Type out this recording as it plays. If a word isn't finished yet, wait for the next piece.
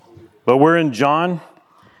But we're in John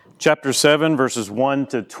chapter 7, verses 1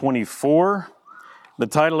 to 24. The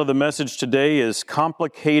title of the message today is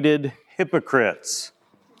Complicated Hypocrites.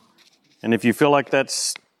 And if you feel like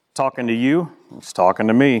that's talking to you, it's talking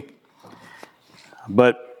to me.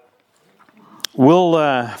 But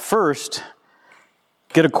we'll first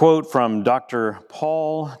get a quote from Dr.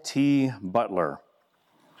 Paul T. Butler.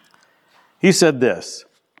 He said this: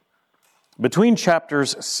 between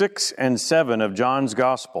chapters 6 and 7 of John's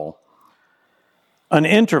Gospel, an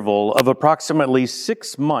interval of approximately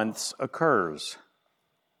 6 months occurs.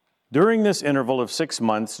 During this interval of 6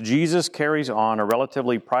 months, Jesus carries on a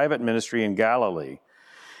relatively private ministry in Galilee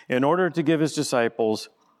in order to give his disciples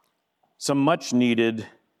some much-needed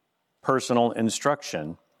personal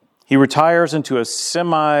instruction. He retires into a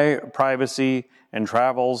semi-privacy and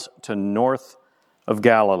travels to north of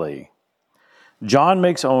Galilee. John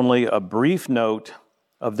makes only a brief note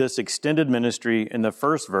of this extended ministry in the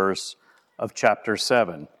first verse of chapter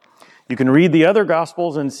 7. You can read the other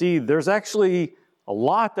Gospels and see there's actually a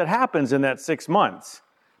lot that happens in that 6 months.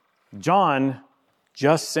 John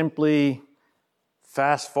just simply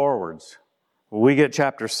fast forwards. We get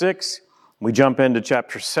chapter 6, we jump into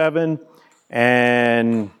chapter 7,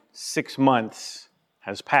 and 6 months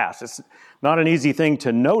has passed. It's not an easy thing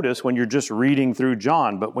to notice when you're just reading through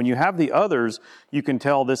John, but when you have the others, you can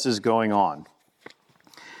tell this is going on.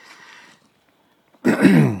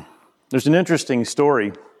 There's an interesting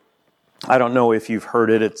story. I don't know if you've heard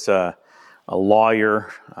it. It's a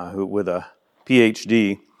lawyer with a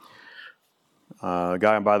PhD, a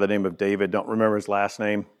guy by the name of David. Don't remember his last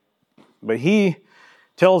name. But he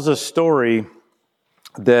tells a story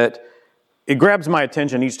that it grabs my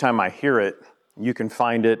attention each time I hear it. You can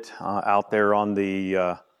find it out there on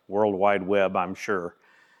the World Wide Web, I'm sure.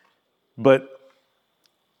 But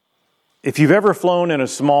if you've ever flown in a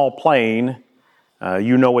small plane,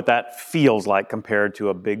 you know what that feels like compared to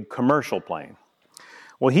a big commercial plane.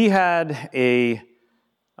 Well, he had a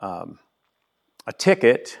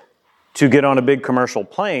ticket to get on a big commercial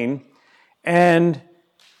plane, and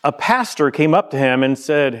a pastor came up to him and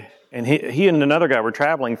said, and he and another guy were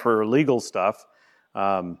traveling for legal stuff.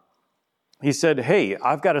 He said, "Hey,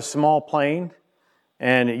 I've got a small plane,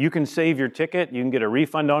 and you can save your ticket. You can get a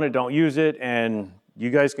refund on it. Don't use it, and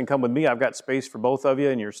you guys can come with me. I've got space for both of you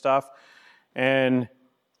and your stuff." And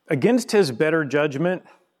against his better judgment,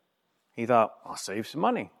 he thought, I'll save some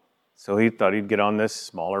money. So he thought he'd get on this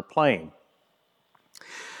smaller plane.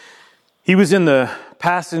 He was in the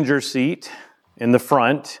passenger seat in the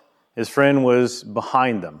front. His friend was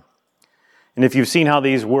behind them. And if you've seen how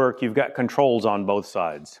these work, you've got controls on both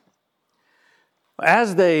sides.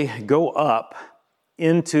 As they go up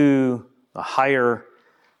into the higher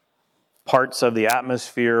parts of the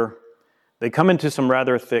atmosphere, they come into some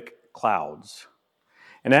rather thick clouds.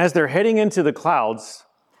 And as they're heading into the clouds,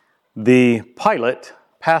 the pilot,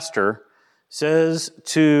 pastor, says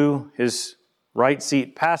to his right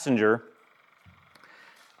seat passenger,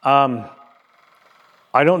 I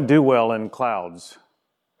don't do well in clouds.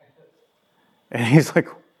 And he's like,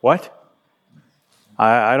 what?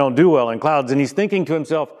 I don't do well in clouds. And he's thinking to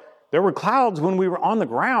himself, there were clouds when we were on the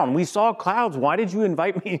ground. We saw clouds. Why did you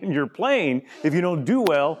invite me in your plane if you don't do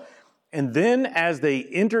well? And then as they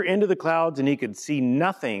enter into the clouds and he could see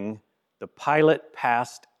nothing, the pilot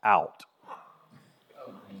passed out.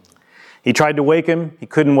 He tried to wake him. He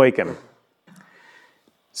couldn't wake him.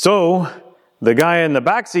 So the guy in the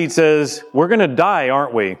back seat says, we're going to die,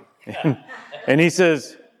 aren't we? And he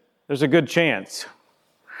says, there's a good chance.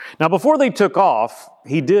 Now, before they took off,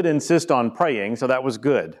 he did insist on praying, so that was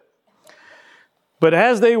good. But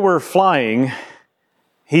as they were flying,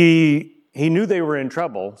 he knew they were in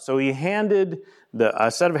trouble, so he handed a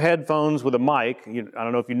set of headphones with a mic. I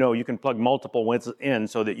don't know if you know, you can plug multiple ones in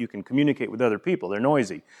so that you can communicate with other people. They're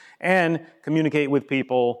noisy. And communicate with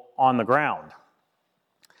people on the ground.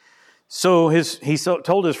 So he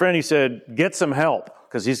told his friend, he said, get some help.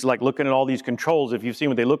 Because he's like looking at all these controls. If you've seen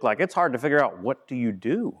what they look like, it's hard to figure out, what do you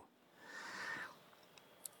do?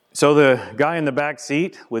 So the guy in the back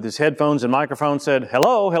seat with his headphones and microphone said,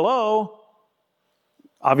 hello, hello.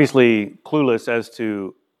 Obviously clueless as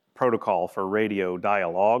to protocol for radio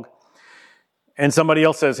dialogue. And somebody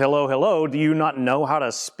else says, hello, hello. Do you not know how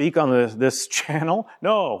to speak on this channel?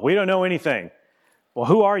 No, we don't know anything. Well,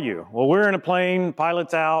 who are you? Well, we're in a plane,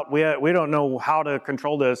 pilot's out. We don't know how to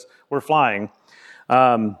control this. We're flying.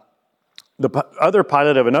 The other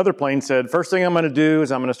pilot of another plane said, first thing I'm going to do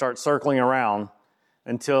is I'm going to start circling around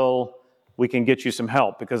until we can get you some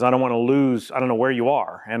help, because I don't want to lose, I don't know where you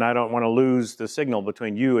are, and I don't want to lose the signal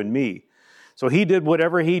between you and me. So he did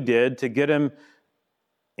whatever he did to get him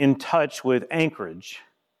in touch with Anchorage.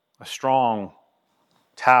 a strong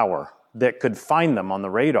tower that could find them on the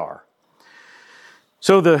radar.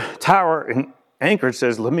 So the tower in Anchorage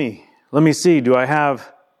says, let me see, do I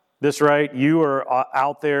have this right? You are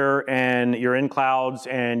out there and you're in clouds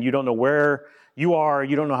and you don't know where you are,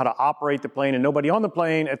 you don't know how to operate the plane, and nobody on the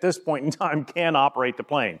plane at this point in time can operate the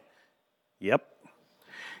plane. Yep.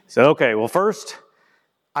 So, okay, well, first,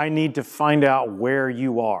 I need to find out where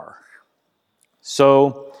you are.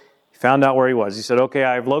 So, he found out where he was. He said, okay,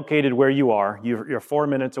 I've located where you are. You're 4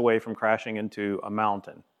 minutes away from crashing into a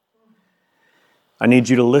mountain. I need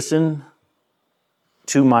you to listen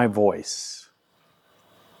to my voice.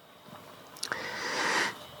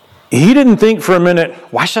 He didn't think for a minute,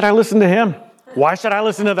 why should I listen to him? Why should I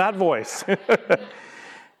listen to that voice?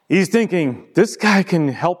 He's thinking, this guy can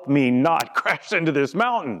help me not crash into this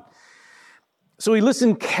mountain. So he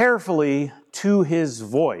listened carefully to his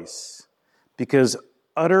voice because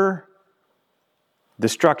utter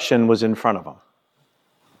destruction was in front of him.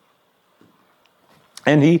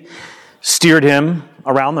 And he steered him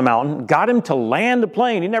around the mountain, got him to land the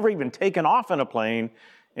plane. He'd never even taken off in a plane,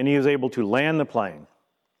 and he was able to land the plane.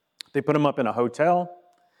 They put him up in a hotel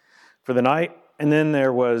for the night, and then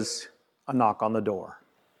there was a knock on the door.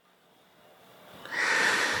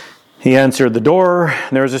 He answered the door,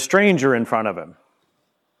 and there was a stranger in front of him.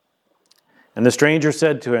 And the stranger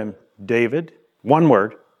said to him, David, one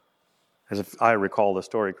word, as if I recall the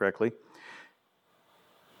story correctly.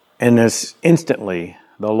 And as instantly,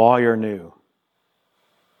 the lawyer knew,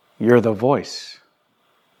 you're the voice.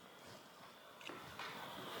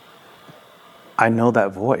 I know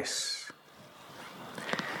that voice.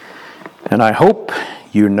 And I hope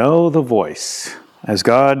you know the voice. As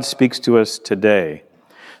God speaks to us today,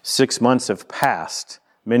 6 months have passed.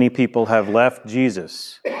 Many people have left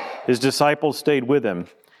Jesus. His disciples stayed with him.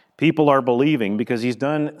 People are believing because he's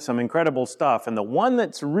done some incredible stuff. And the one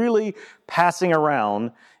that's really passing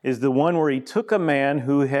around is the one where he took a man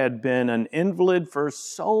who had been an invalid for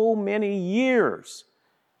so many years,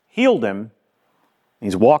 healed him.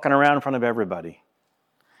 He's walking around in front of everybody.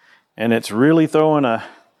 And it's really throwing a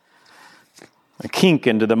kink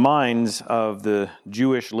into the minds of the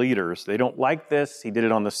Jewish leaders. They don't like this. He did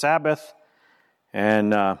it on the Sabbath.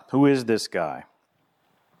 And who is this guy?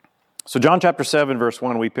 So John chapter 7, verse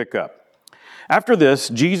 1, we pick up. After this,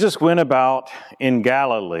 Jesus went about in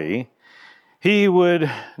Galilee. He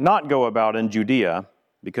would not go about in Judea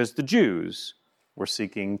because the Jews were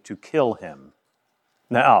seeking to kill him.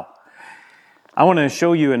 Now, I want to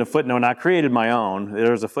show you in a footnote, and I created my own.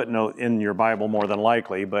 There's a footnote in your Bible more than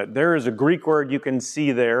likely, but there is a Greek word you can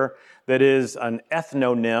see there that is an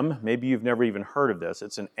ethnonym. Maybe you've never even heard of this.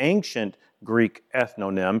 It's an ancient Greek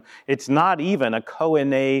ethnonym. It's not even a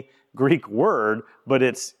Koine Greek word, but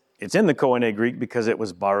it's in the Koine Greek because it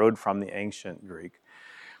was borrowed from the ancient Greek.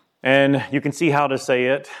 And you can see how to say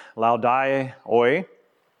it, laudaioi.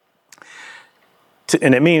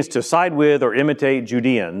 And it means to side with or imitate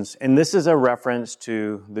Judeans. And this is a reference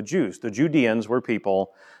to the Jews. The Judeans were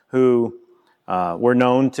people who were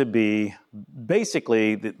known to be,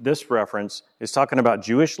 basically, this reference is talking about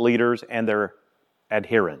Jewish leaders and their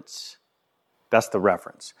adherents. That's the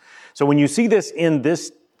reference. So when you see this in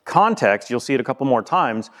this context, you'll see it a couple more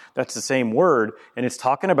times. That's the same word. And it's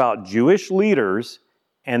talking about Jewish leaders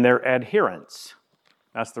and their adherents.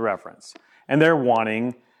 That's the reference. And they're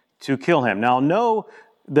wanting to kill him. Now, know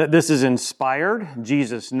that this is inspired.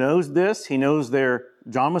 Jesus knows this. He knows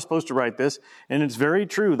John was supposed to write this, and it's very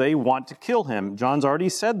true. They want to kill him. John's already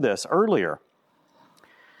said this earlier.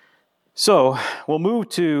 So, we'll move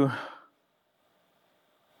to,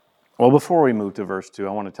 before we move to verse 2,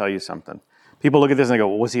 I want to tell you something. People look at this and they go,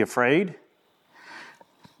 well, was he afraid?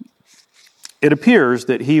 It appears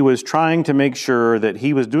that he was trying to make sure that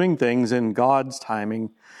he was doing things in God's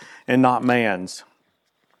timing and not man's.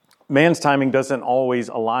 Man's timing doesn't always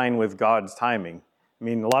align with God's timing. I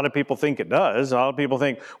mean, a lot of people think it does. A lot of people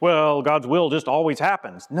think, well, God's will just always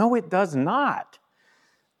happens. No, it does not.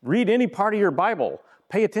 Read any part of your Bible.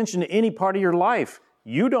 Pay attention to any part of your life.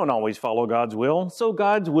 You don't always follow God's will, so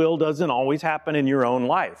God's will doesn't always happen in your own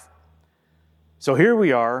life. So here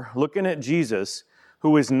we are looking at Jesus,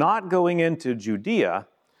 who is not going into Judea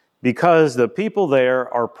because the people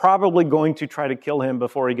there are probably going to try to kill him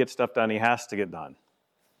before he gets stuff done he has to get done.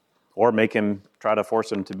 Or try to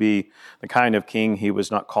force him to be the kind of king he was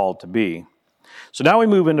not called to be. So now we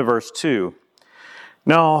move into verse 2.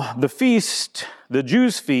 Now the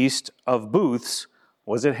Jews' feast of booths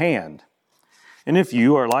was at hand. And if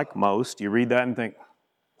you are like most, you read that and think,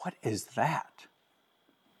 what is that?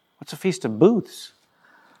 What's a feast of booths?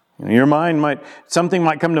 Your mind something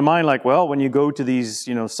might come to mind like, well, when you go to these,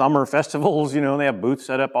 summer festivals, they have booths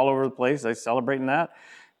set up all over the place. They're celebrating that.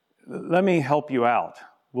 Let me help you out.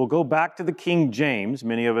 We'll go back to the King James,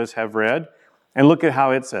 many of us have read, and look at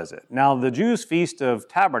how it says it. Now, the Jews' Feast of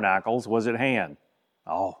Tabernacles was at hand.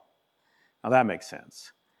 Oh, now that makes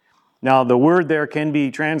sense. Now, the word there can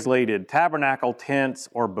be translated tabernacle, tents,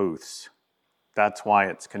 or booths. That's why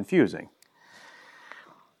it's confusing.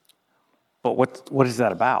 But what is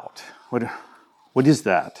that about? What is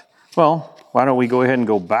that? Well, why don't we go ahead and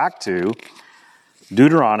go back to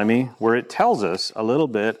Deuteronomy, where it tells us a little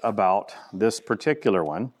bit about this particular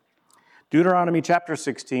one. Deuteronomy chapter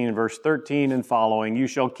 16, verse 13 and following, "You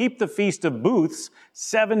shall keep the Feast of Booths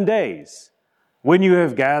 7 days, when you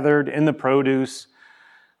have gathered in the produce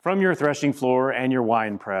from your threshing floor and your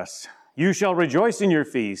winepress. You shall rejoice in your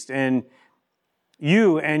feast, and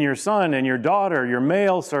you and your son and your daughter, your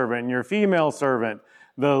male servant and your female servant,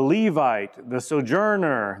 the Levite, the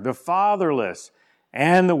sojourner, the fatherless,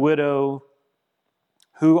 and the widow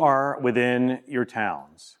who are within your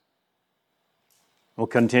towns." We'll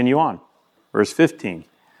continue on. Verse 15.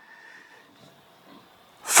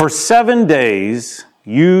 "For 7 days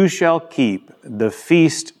you shall keep the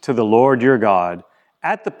feast to the Lord your God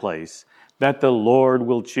at the place that the Lord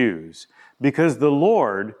will choose, because the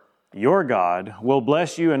Lord your God will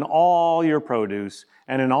bless you in all your produce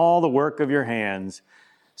and in all the work of your hands,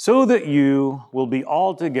 so that you will be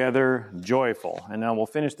altogether joyful." And now we'll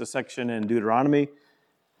finish the section in Deuteronomy.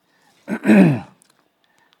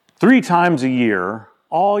 3 times a year,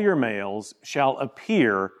 all your males shall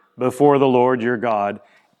appear before the Lord your God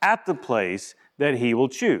at the place that he will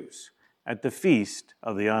choose, at the feast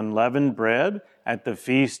of the unleavened bread, at the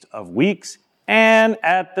feast of weeks, and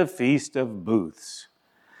at the feast of booths.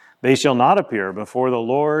 They shall not appear before the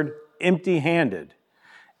Lord empty-handed.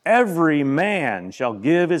 Every man shall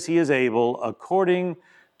give as he is able, according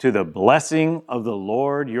to the blessing of the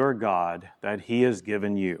Lord your God that he has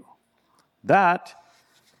given you. That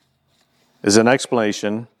is an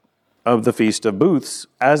explanation of the Feast of Booths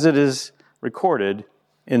as it is recorded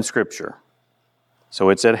in Scripture. So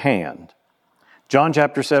it's at hand. John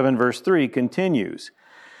chapter 7, verse 3 continues.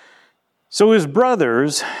 "So his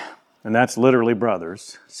brothers," and that's literally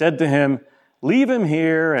brothers, "said to him, 'Leave him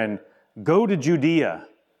here and go to Judea.'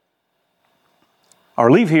 Or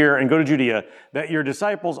leave here and go to Judea, that your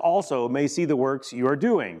disciples also may see the works you are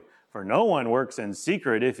doing. For no one works in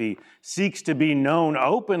secret if he seeks to be known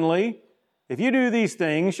openly. If you do these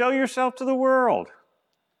things, show yourself to the world.'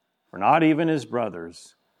 For not even his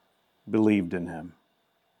brothers believed in him."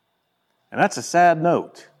 And that's a sad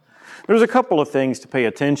note. There's a couple of things to pay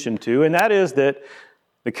attention to, and that is that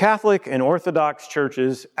the Catholic and Orthodox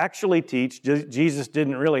churches actually teach Jesus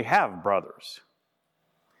didn't really have brothers.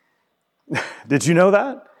 Did you know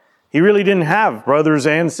that? He really didn't have brothers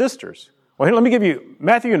and sisters. Well, here, let me give you,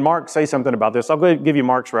 Matthew and Mark say something about this. I'll go ahead and give you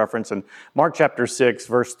Mark's reference. In Mark chapter 6,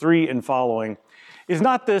 verse 3 and following, "Is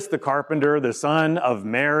not this the carpenter, the son of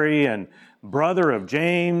Mary, and brother of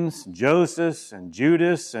James, Joseph, and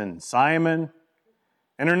Judas, and Simon?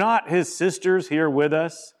 And are not his sisters here with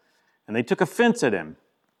us?" And they took offense at him.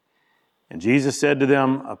 And Jesus said to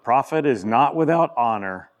them, "A prophet is not without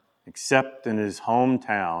honor except in his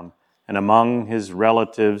hometown and among his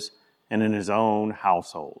relatives and in his own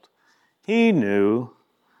household." He knew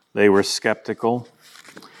they were skeptical.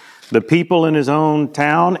 The people in his own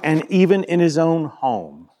town and even in his own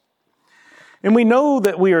home. And we know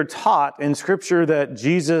that we are taught in Scripture that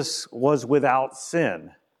Jesus was without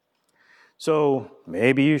sin. So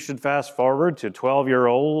maybe you should fast forward to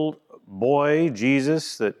 12-year-old boy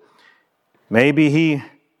Jesus, that maybe he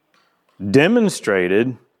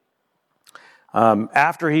demonstrated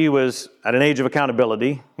after he was at an age of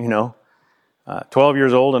accountability, 12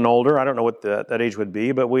 years old and older. I don't know what that age would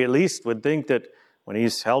be, but we at least would think that when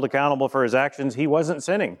he's held accountable for his actions, he wasn't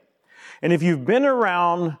sinning. And if you've been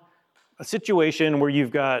around a situation where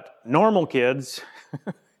you've got normal kids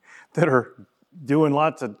that are doing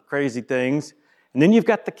lots of crazy things, and then you've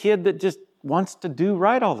got the kid that just wants to do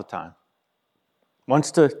right all the time,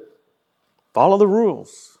 wants to follow the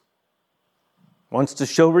rules, wants to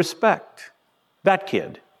show respect, that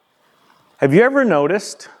kid. Have you ever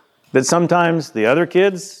noticed that sometimes the other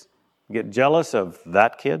kids get jealous of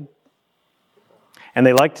that kid? And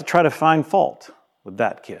they like to try to find fault with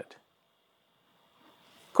that kid.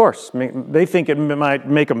 Of course, they think it might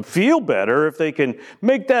make them feel better if they can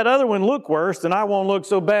make that other one look worse, then I won't look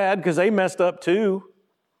so bad because they messed up too.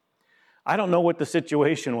 I don't know what the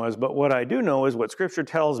situation was, but what I do know is what Scripture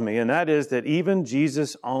tells me, and that is that even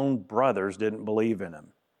Jesus' own brothers didn't believe in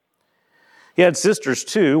him. He had sisters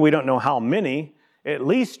too. We don't know how many. at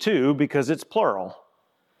least two because it's plural.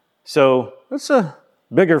 So it's a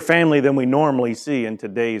bigger family than we normally see in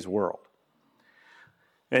today's world.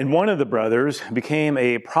 And one of the brothers became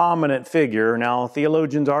a prominent figure. Now,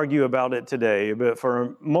 theologians argue about it today, but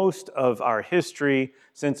for most of our history,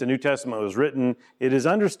 since the New Testament was written, it is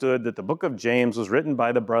understood that the book of James was written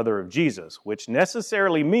by the brother of Jesus, which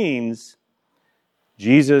necessarily means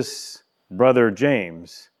Jesus' brother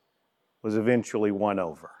James was eventually won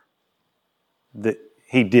over. That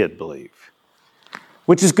he did believe,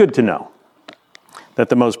 which is good to know, that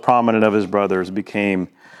the most prominent of his brothers became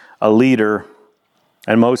a leader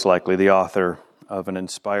and most likely the author of an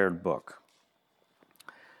inspired book.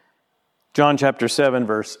 John chapter 7,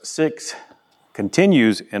 verse 6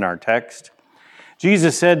 continues in our text.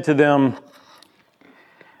 Jesus said to them,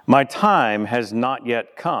 "My time has not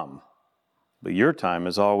yet come, but your time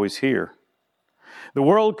is always here. The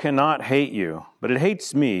world cannot hate you, but it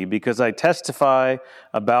hates me because I testify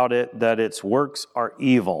about it that its works are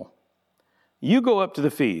evil. You go up to the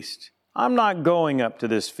feast. I'm not going up to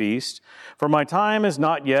this feast, for my time is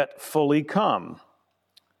not yet fully come."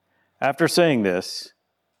 After saying this,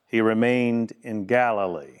 he remained in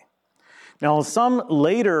Galilee. Now, some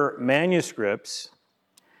later manuscripts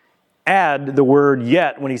add the word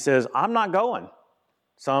yet when he says, "I'm not going."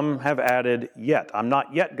 Some have added yet. "I'm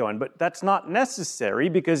not yet going." But that's not necessary,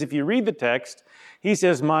 because if you read the text, he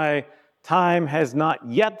says, "My time has not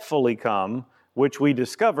yet fully come," which we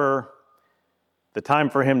discover the time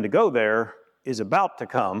for him to go there is about to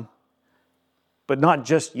come, but not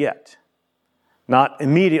just yet. Not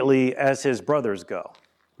immediately as his brothers go.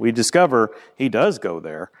 We discover he does go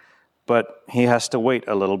there, but he has to wait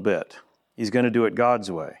a little bit. He's going to do it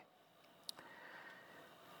God's way.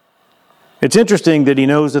 It's interesting that he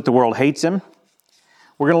knows that the world hates him.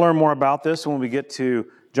 We're going to learn more about this when we get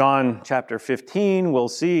to John chapter 15. We'll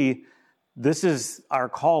see this is our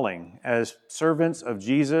calling as servants of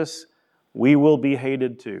Jesus. We will be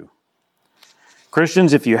hated too.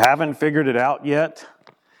 Christians, if you haven't figured it out yet,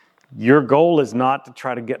 your goal is not to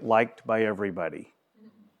try to get liked by everybody.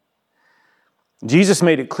 Jesus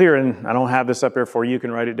made it clear, and I don't have this up here for you, you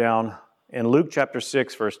can write it down. In Luke chapter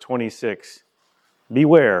 6, verse 26,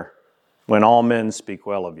 "Beware when all men speak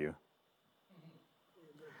well of you."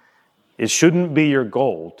 It shouldn't be your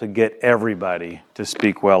goal to get everybody to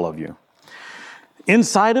speak well of you.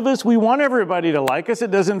 Inside of us, we want everybody to like us.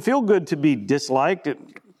 It doesn't feel good to be disliked.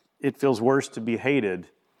 It feels worse to be hated.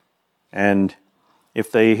 And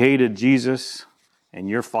if they hated Jesus and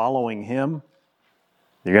you're following him,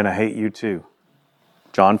 they're going to hate you too.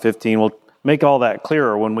 John 15 will make all that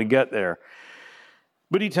clearer when we get there.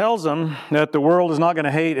 But he tells them that the world is not going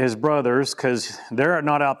to hate his brothers because they're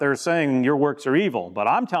not out there saying your works are evil. But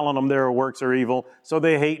I'm telling them their works are evil, so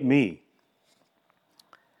they hate me.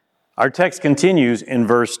 Our text continues in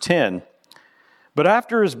verse 10. "But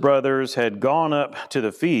after his brothers had gone up to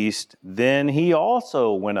the feast, then he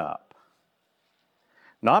also went up.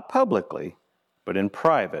 Not publicly, but in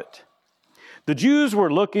private. The Jews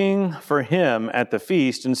were looking for him at the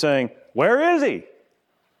feast and saying, 'Where is he?'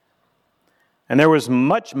 And there was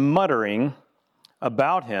much muttering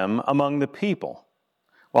about him among the people.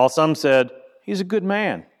 While some said, 'He's a good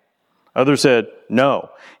man.' Others said,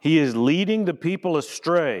 'No, he is leading the people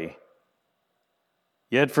astray.'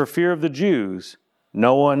 Yet for fear of the Jews,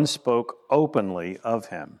 no one spoke openly of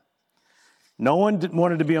him." No one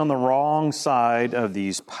wanted to be on the wrong side of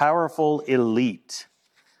these powerful elite.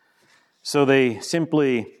 So they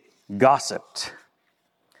simply gossiped.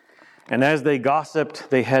 And as they gossiped,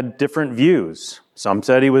 they had different views. Some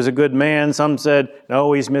said he was a good man. Some said,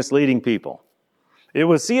 no, he's misleading people. It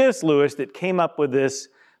was C.S. Lewis that came up with this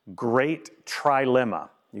great trilemma.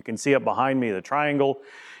 You can see it behind me, the triangle.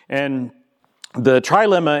 And the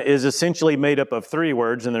trilemma is essentially made up of three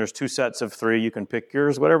words, and there's two sets of three. You can pick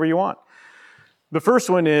yours, whatever you want. The first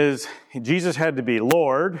one is Jesus had to be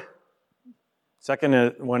Lord.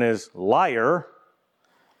 Second one is liar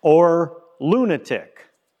or lunatic.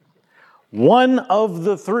 One of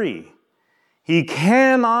the three. He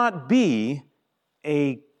cannot be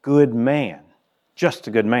a good man, just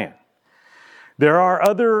a good man. There are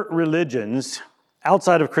other religions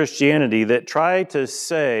outside of Christianity that try to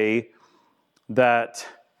say that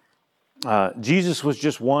Jesus was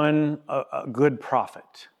just a good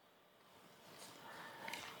prophet.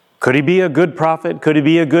 Could he be a good prophet? Could he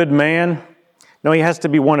be a good man? No, he has to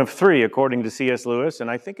be one of three, according to C.S. Lewis, and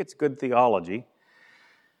I think it's good theology.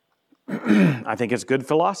 I think it's good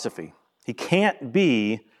philosophy. He can't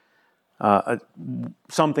be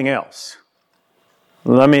something else.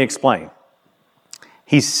 Let me explain.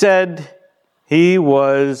 He said he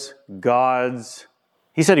was God's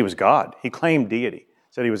He said he was God. He claimed deity.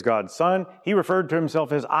 Said he was God's son. He referred to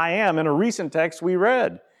himself as I am in a recent text we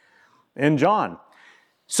read in John.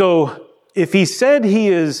 So if he said he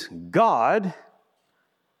is God,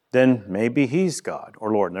 then maybe he's God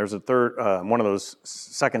or Lord. And there's a third, one of those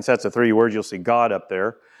second sets of three words, you'll see God up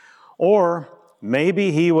there. Or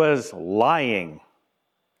maybe he was lying.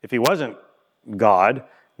 If he wasn't God,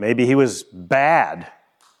 maybe he was bad.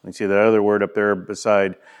 You see that other word up there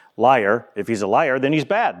beside liar. If he's a liar, then he's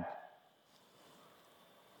bad.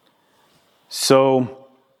 So,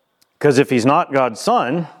 because if he's not God's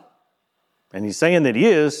son, and he's saying that he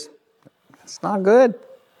is, that's not good.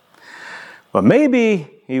 But maybe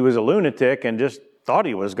he was a lunatic and just thought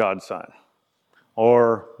he was God's son.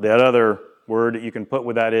 Or that other word that you can put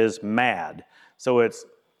with that is mad. So it's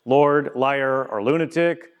Lord, liar, or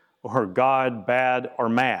lunatic, or God, bad, or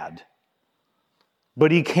mad.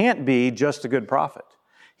 But he can't be just a good prophet.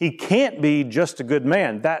 He can't be just a good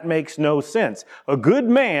man. That makes no sense. A good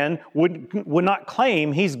man would not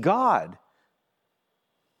claim he's God.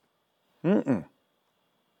 No.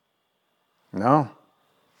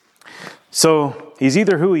 So he's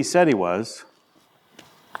either who he said he was,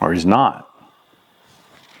 or he's not.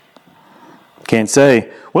 Can't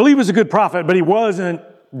say, well, he was a good prophet, but he wasn't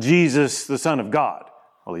Jesus, the Son of God.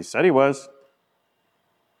 Well, he said he was.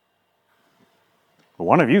 But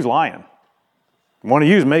one of you's lying. One of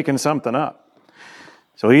you's making something up.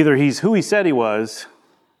 So either he's who he said he was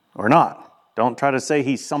or not. Don't try to say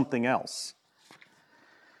he's something else.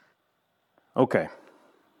 Okay.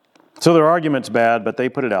 So their argument's bad, but they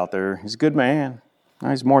put it out there. He's a good man.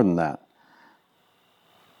 No, he's more than that.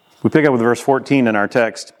 We pick up with verse 14 in our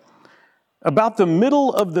text. About the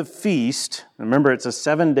middle of the feast, remember it's a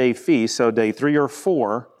 7-day feast, so day 3 or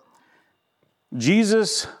 4,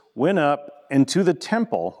 Jesus went up into the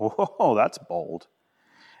temple. Whoa, that's bold.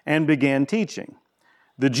 And began teaching.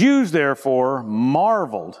 The Jews, therefore,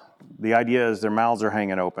 marveled. The idea is their mouths are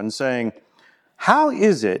hanging open, saying, how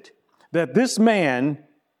is it that this man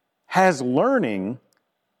has learning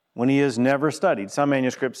when he has never studied? Some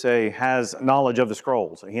manuscripts say has knowledge of the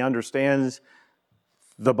scrolls. He understands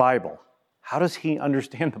the Bible. How does he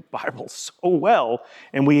understand the Bible so well?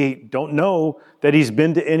 And we don't know that he's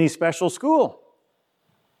been to any special school.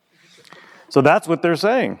 So that's what they're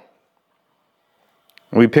saying.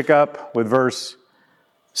 We pick up with verse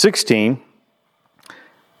 16.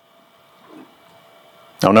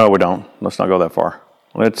 Oh, no, we don't. Let's not go that far.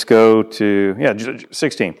 Let's go to,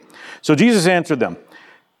 16. So Jesus answered them,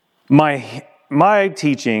 My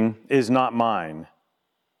teaching is not mine,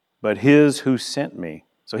 but his who sent me.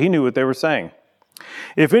 So he knew what they were saying.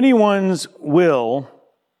 If anyone's will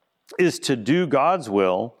is to do God's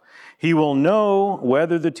will, he will know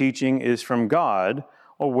whether the teaching is from God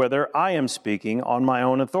or whether I am speaking on my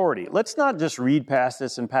own authority. Let's not just read past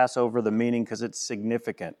this and pass over the meaning because it's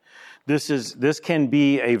significant. This can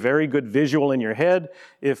be a very good visual in your head.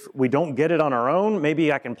 If we don't get it on our own,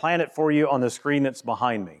 maybe I can plan it for you on the screen that's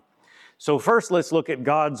behind me. So first, let's look at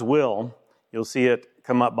God's will. You'll see it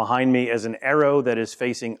come up behind me as an arrow that is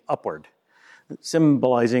facing upward,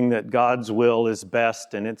 symbolizing that God's will is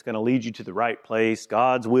best and it's going to lead you to the right place.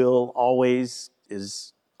 God's will always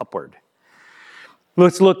is upward.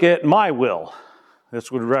 Let's look at my will.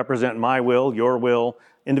 This would represent my will, your will,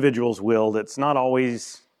 individual's will that's not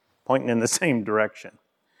always pointing in the same direction.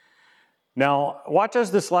 Now, watch as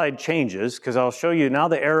the slide changes, because I'll show you now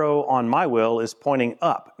the arrow on my will is pointing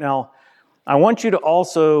up. Now, I want you to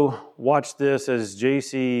also watch this as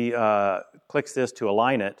JC clicks this to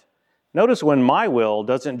align it. Notice when my will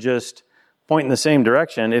doesn't just point in the same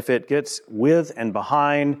direction, if it gets with and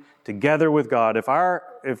behind, together with God,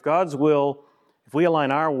 if God's will, if we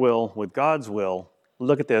align our will with God's will,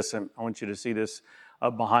 look at this, and I want you to see this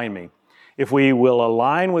up behind me. If we will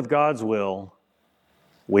align with God's will,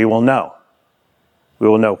 we will know. We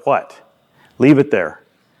will know what? Leave it there.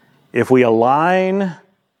 If we align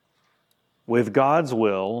with God's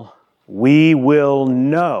will, we will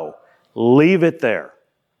know. Leave it there.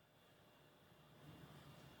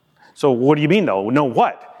 So what do you mean though? Know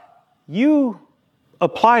what? You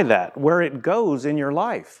apply that where it goes in your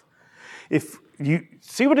life. If you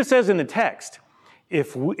see what it says in the text,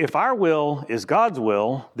 if our will is God's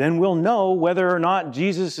will, then we'll know whether or not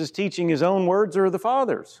Jesus is teaching his own words or the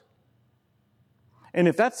Father's. And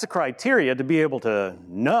if that's the criteria to be able to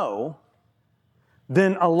know,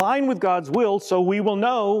 then align with God's will so we will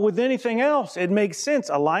know with anything else. It makes sense.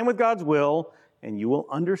 Align with God's will and you will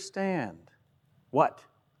understand. What?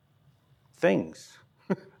 Things.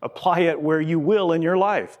 Apply it where you will in your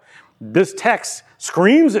life. This text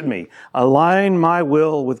screams at me, align my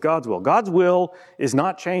will with God's will. God's will is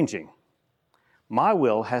not changing. my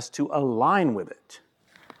will has to align with it.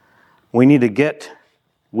 We need to get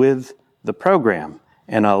with the program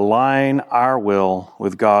and align our will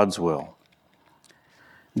with God's will.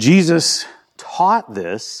 Jesus taught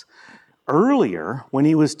this earlier when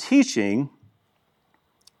he was teaching.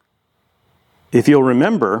 If you'll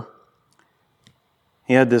remember,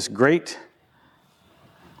 he had this great,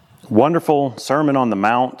 wonderful Sermon on the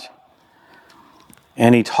Mount,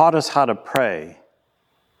 and he taught us how to pray,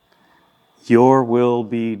 "Your will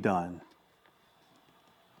be done."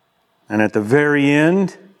 And at the very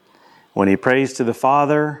end, when he prays to the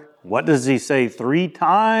Father, what does he say 3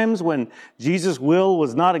 times when Jesus' will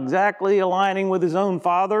was not exactly aligning with his own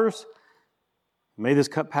Father's? "May this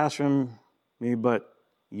cup pass from me, but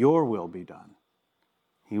your will be done."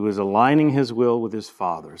 He was aligning his will with his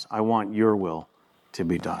Father's. I want your will to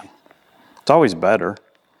be done. It's always better.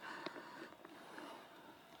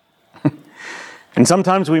 And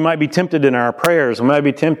sometimes we might be tempted in our prayers. We might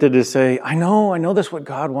be tempted to say, I know this is what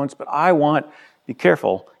God wants, but I want, be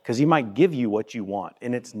careful, because he might give you what you want,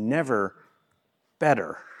 and it's never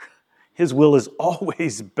better. His will is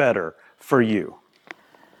always better for you.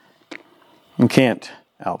 You can't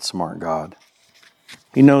outsmart God.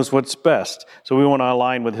 He knows what's best, so we want to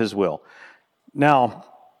align with his will. Now,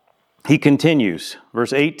 he continues,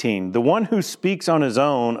 verse 18, "The one who speaks on his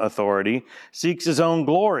own authority seeks his own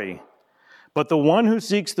glory. But the one who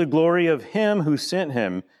seeks the glory of him who sent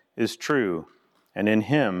him is true, and in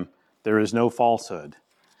him there is no falsehood."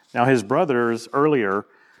 Now his brothers earlier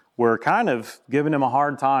were kind of giving him a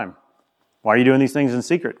hard time. "Why are you doing these things in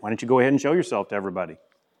secret? Why don't you go ahead and show yourself to everybody?"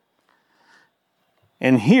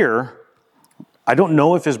 And here, I don't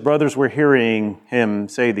know if his brothers were hearing him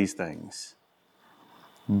say these things,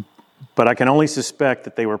 but I can only suspect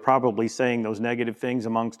that they were probably saying those negative things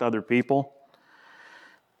amongst other people.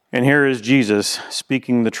 And here is Jesus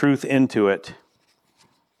speaking the truth into it.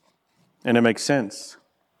 And it makes sense.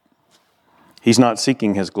 He's not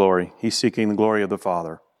seeking his glory. He's seeking the glory of the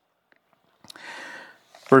Father.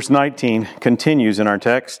 Verse 19 continues in our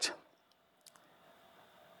text.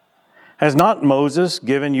 "Has not Moses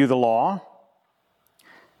given you the law?"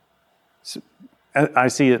 I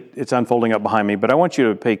see it's unfolding up behind me, but I want you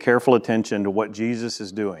to pay careful attention to what Jesus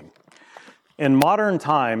is doing. In modern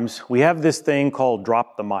times, we have this thing called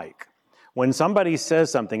drop the mic. When somebody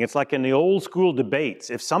says something, it's like in the old school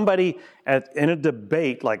debates. If somebody in a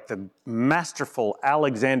debate, like the masterful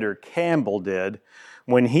Alexander Campbell did,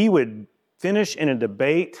 when he would finish in a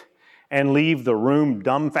debate and leave the room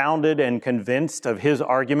dumbfounded and convinced of his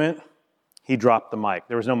argument, he dropped the mic.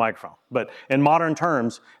 There was no microphone. But in modern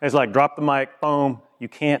terms, it's like drop the mic, boom, you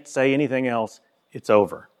can't say anything else, it's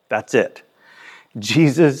over. That's it.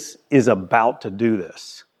 Jesus is about to do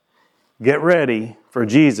this. Get ready for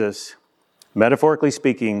Jesus, metaphorically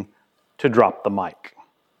speaking, to drop the mic.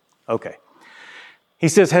 Okay. He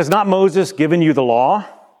says, "Has not Moses given you the law?"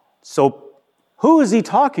 So who is he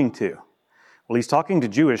talking to? Well, he's talking to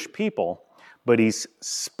Jewish people, but he's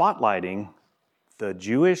spotlighting the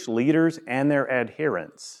Jewish leaders and their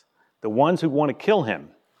adherents, the ones who want to kill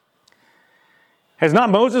him. "Has not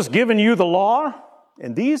Moses given you the law?"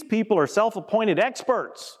 And these people are self-appointed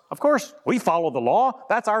experts. Of course, we follow the law.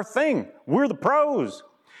 That's our thing. We're the pros.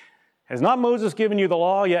 "Has not Moses given you the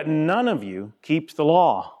law? Yet none of you keeps the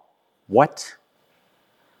law." What?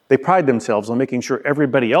 They pride themselves on making sure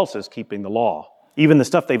everybody else is keeping the law, even the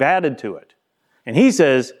stuff they've added to it. And he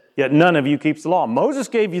says, "Yet none of you keeps the law." Moses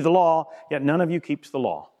gave you the law, yet none of you keeps the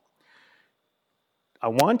law. I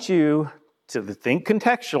want you to think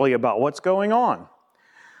contextually about what's going on.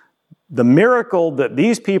 The miracle that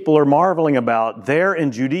these people are marveling about there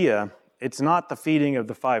in Judea, it's not the feeding of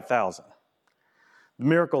the 5,000. The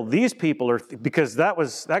miracle these people are, because that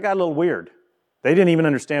got a little weird. They didn't even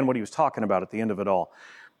understand what he was talking about at the end of it all.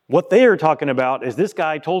 What they are talking about is this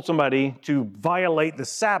guy told somebody to violate the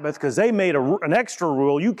Sabbath because they made an extra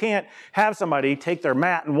rule. You can't have somebody take their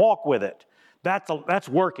mat and walk with it. That's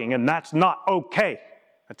working, and that's not okay.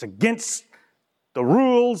 That's against the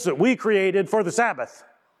rules that we created for the Sabbath.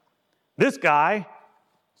 This guy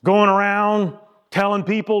is going around telling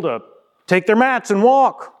people to take their mats and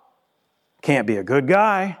walk. Can't be a good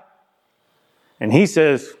guy. And he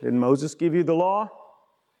says, "Didn't Moses give you the law?"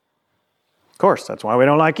 Of course, that's why we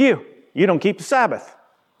don't like you. You don't keep the Sabbath.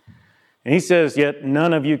 And he says, "Yet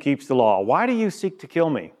none of you keeps the law. Why do you seek to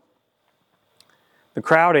kill me?" The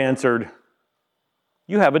crowd answered,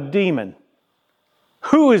 "You have a demon.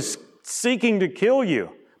 Who is seeking to kill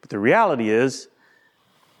you?" But the reality is,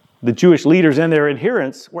 the Jewish leaders and their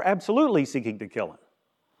adherents were absolutely seeking to kill him.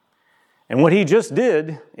 And what he just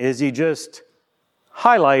did is he just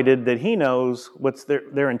highlighted that he knows what's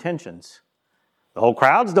their intentions. The whole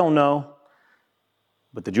crowds don't know.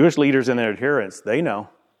 But the Jewish leaders and their adherents, they know.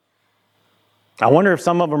 I wonder if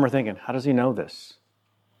some of them are thinking, how does he know this?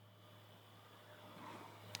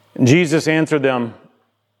 And Jesus answered them,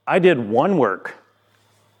 I did one work.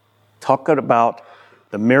 Talking about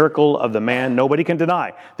the miracle of the man nobody can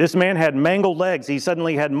deny. This man had mangled legs. He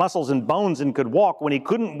suddenly had muscles and bones and could walk when he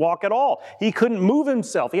couldn't walk at all. He couldn't move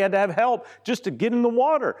himself. He had to have help just to get in the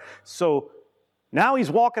water. So now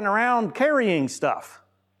he's walking around carrying stuff.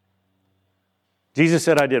 Jesus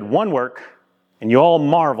said, I did one work, and you all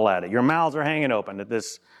marvel at it. Your mouths are hanging open at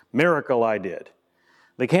this miracle I did.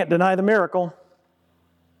 They can't deny the miracle.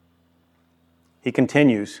 He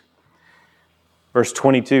continues, verse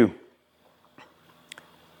 22.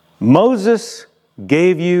 Moses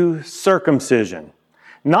gave you circumcision.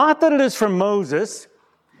 Not that it is from Moses,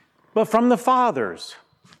 but from the fathers.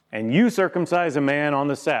 And you circumcise a man on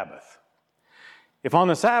the Sabbath. If on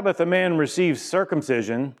the Sabbath a man receives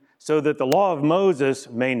circumcision, so that the law of Moses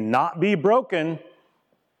may not be broken,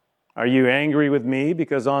 are you angry with me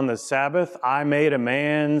because on the Sabbath I made a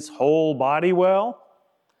man's whole body well?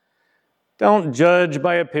 Don't judge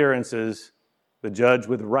by appearances, but judge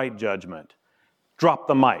with right judgment. Drop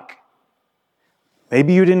the mic.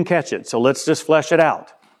 Maybe you didn't catch it, so let's just flesh it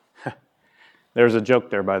out. There's a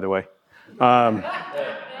joke there, by the way.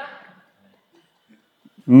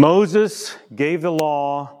 Moses gave the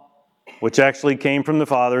law, which actually came from the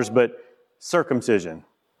fathers, but circumcision,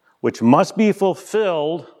 which must be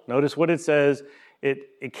fulfilled. Notice what it says.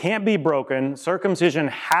 It can't be broken. Circumcision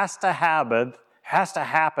has to happen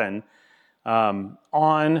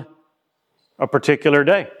on a particular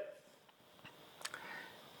day.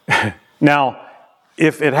 Now,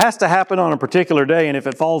 if it has to happen on a particular day, and if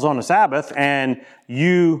it falls on a Sabbath, and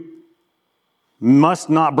you must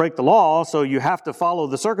not break the law, so you have to follow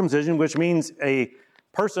the circumcision, which means a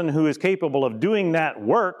person who is capable of doing that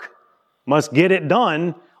work must get it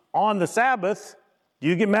done on the Sabbath. Do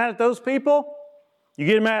you get mad at those people? You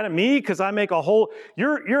get mad at me because I make a whole...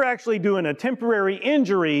 You're actually doing a temporary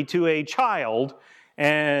injury to a child,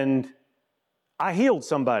 and I healed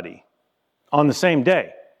somebody on the same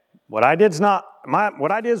day. What I did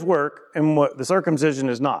is work, and what the circumcision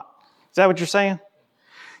is not. Is that what you're saying?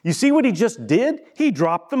 You see what he just did? He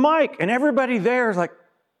dropped the mic, and everybody there is like,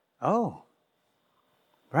 oh,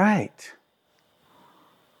 right.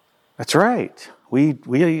 That's right. We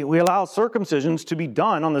allow circumcisions to be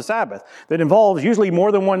done on the Sabbath that involves usually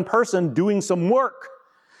more than one person doing some work.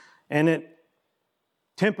 And it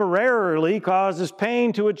temporarily causes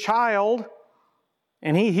pain to a child.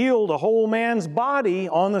 And he healed a whole man's body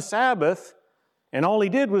on the Sabbath. And all he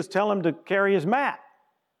did was tell him to carry his mat.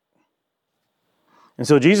 And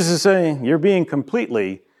so Jesus is saying, you're being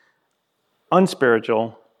completely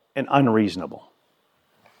unspiritual and unreasonable.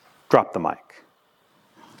 Drop the mic.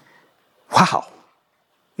 Wow.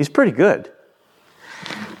 He's pretty good.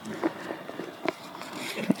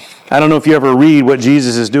 I don't know if you ever read what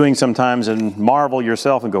Jesus is doing sometimes and marvel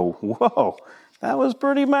yourself and go, whoa, that was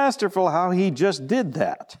pretty masterful how he just did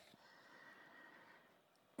that.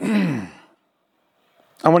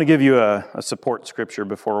 I want to give you a support scripture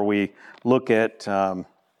before we look at kind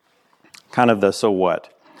of the so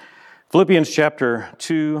what. Philippians chapter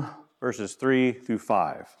 2, verses 3 through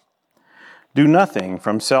 5. Do nothing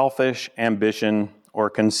from selfish ambition or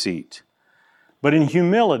conceit, but in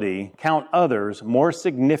humility count others more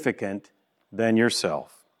significant than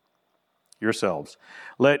yourselves.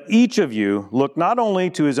 Let each of you look not only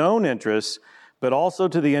to his own interests, but also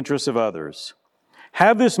to the interests of others.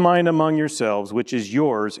 Have this mind among yourselves, which is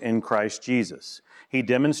yours in Christ Jesus. He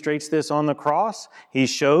demonstrates this on the cross. He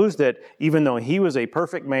shows that even though he was a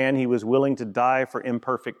perfect man, he was willing to die for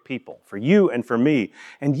imperfect people, for you and for me.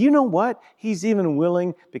 And you know what? He's even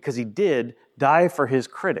willing, because he did, die for his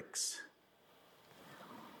critics.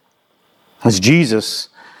 As Jesus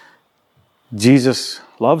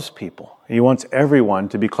loves people. He wants everyone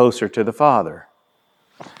to be closer to the Father.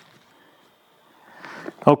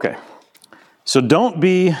 Okay. So don't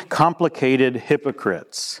be complicated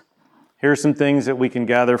hypocrites. Here are some things that we can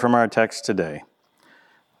gather from our text today.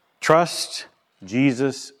 Trust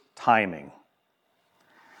Jesus' timing.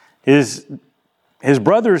 His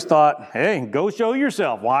brothers thought, hey, go show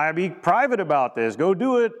yourself. Why be private about this? Go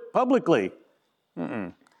do it publicly.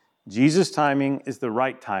 Jesus' timing is the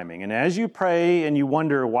right timing. And as you pray and you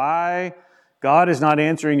wonder why God is not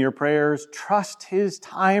answering your prayers, trust his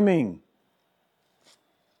timing.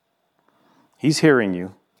 He's hearing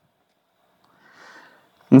you.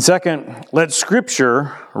 And second, let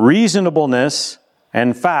Scripture, reasonableness,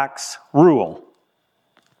 and facts rule.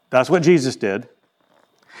 That's what Jesus did.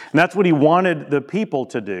 And that's what he wanted the people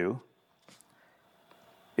to do.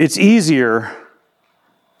 It's easier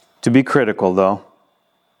to be critical, though.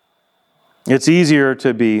 It's easier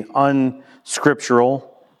to be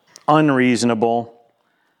unscriptural, unreasonable,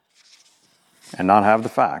 and not have the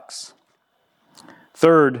facts.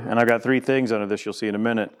 Third, and I've got 3 things under this you'll see in a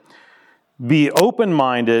minute, be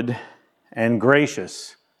open-minded and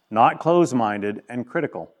gracious, not closed-minded and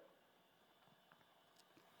critical.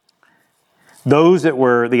 Those that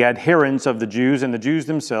were the adherents of the Jews and the Jews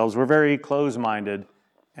themselves were very closed-minded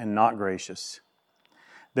and not gracious.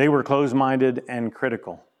 They were closed-minded and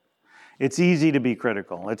critical. It's easy to be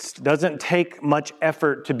critical. It doesn't take much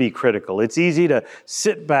effort to be critical. It's easy to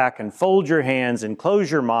sit back and fold your hands and close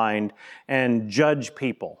your mind and judge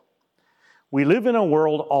people. We live in a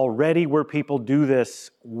world already where people do this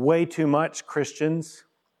way too much, Christians.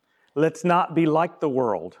 Let's not be like the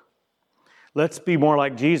world. Let's be more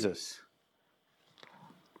like Jesus.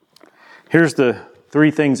 Here's the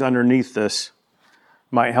 3 things underneath this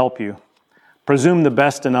might help you. Presume the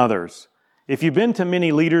best in others. If you've been to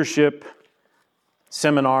many leadership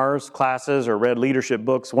seminars, classes, or read leadership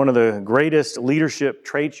books, one of the greatest leadership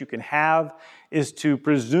traits you can have is to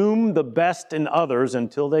presume the best in others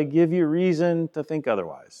until they give you reason to think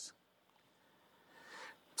otherwise.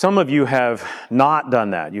 Some of you have not done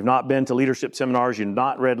that. You've not been to leadership seminars, you've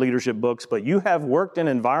not read leadership books, but you have worked in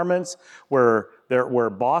environments where there were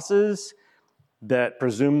bosses that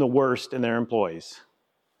presume the worst in their employees.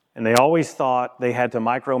 And they always thought they had to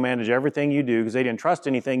micromanage everything you do because they didn't trust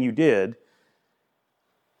anything you did.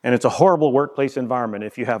 And it's a horrible workplace environment.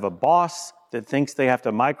 If you have a boss that thinks they have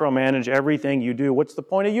to micromanage everything you do, what's the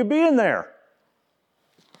point of you being there?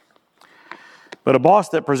 But a boss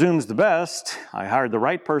that presumes the best, I hired the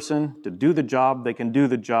right person to do the job, they can do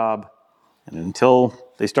the job. And until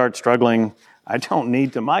they start struggling, I don't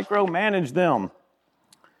need to micromanage them.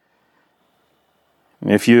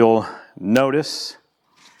 And if you'll notice,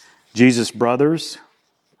 Jesus' brothers,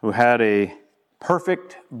 who had a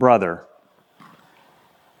perfect brother,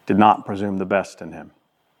 did not presume the best in him.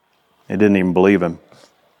 They didn't even believe him.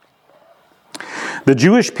 The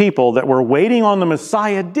Jewish people that were waiting on the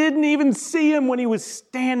Messiah didn't even see him when he was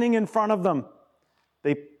standing in front of them.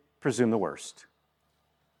 They presumed the worst.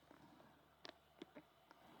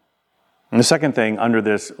 And the second thing under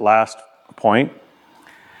this last point,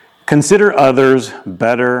 consider others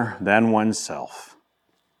better than oneself.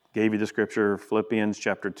 Gave you the scripture, Philippians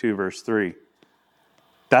chapter 2, verse 3.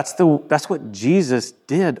 That's what Jesus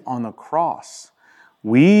did on the cross.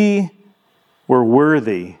 We were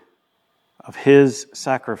worthy of his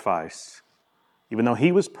sacrifice. Even though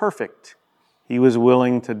he was perfect, he was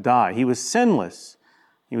willing to die. He was sinless.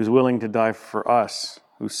 He was willing to die for us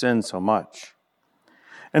who sin so much.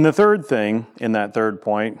 And the third thing in that third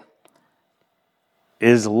point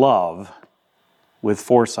is love with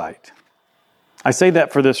foresight. I say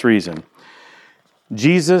that for this reason.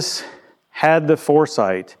 Jesus had the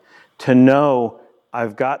foresight to know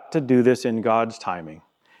I've got to do this in God's timing.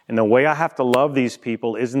 And the way I have to love these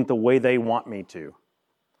people isn't the way they want me to.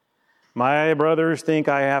 My brothers think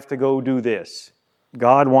I have to go do this.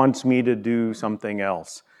 God wants me to do something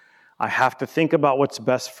else. I have to think about what's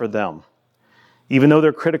best for them. Even though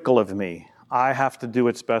they're critical of me, I have to do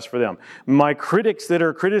what's best for them. My critics that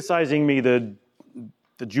are criticizing me, the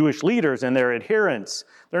Jewish leaders and their adherents,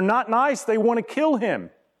 they're not nice. They want to kill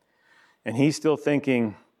him. And he's still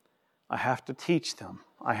thinking, I have to teach them.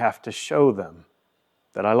 I have to show them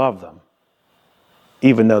that I love them,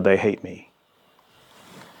 even though they hate me.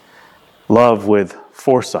 Love with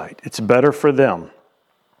foresight. It's better for them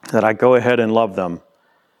that I go ahead and love them,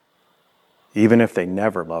 even if they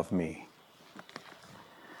never love me.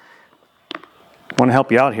 I want to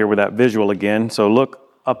help you out here with that visual again. So look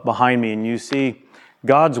up behind me and you see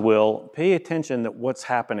God's will. Pay attention to what's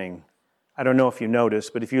happening. I don't know if you notice,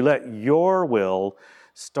 but if you let your will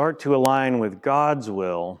start to align with God's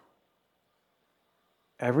will,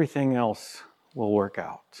 everything else will work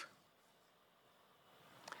out.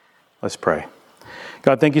 Let's pray.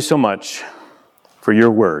 God, thank you so much for your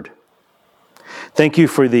word. Thank you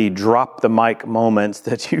for the drop the mic moments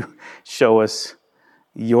that you show us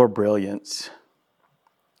your brilliance,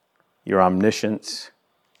 your omniscience.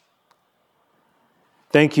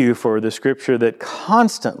 Thank you for the scripture that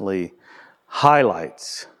constantly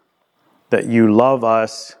highlights that you love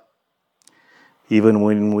us even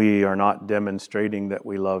when we are not demonstrating that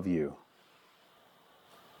we love you.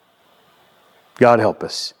 God, help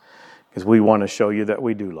us, because we want to show you that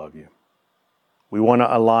we do love you. We want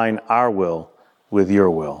to align our will with your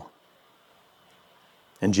will.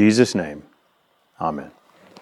 In Jesus' name, amen.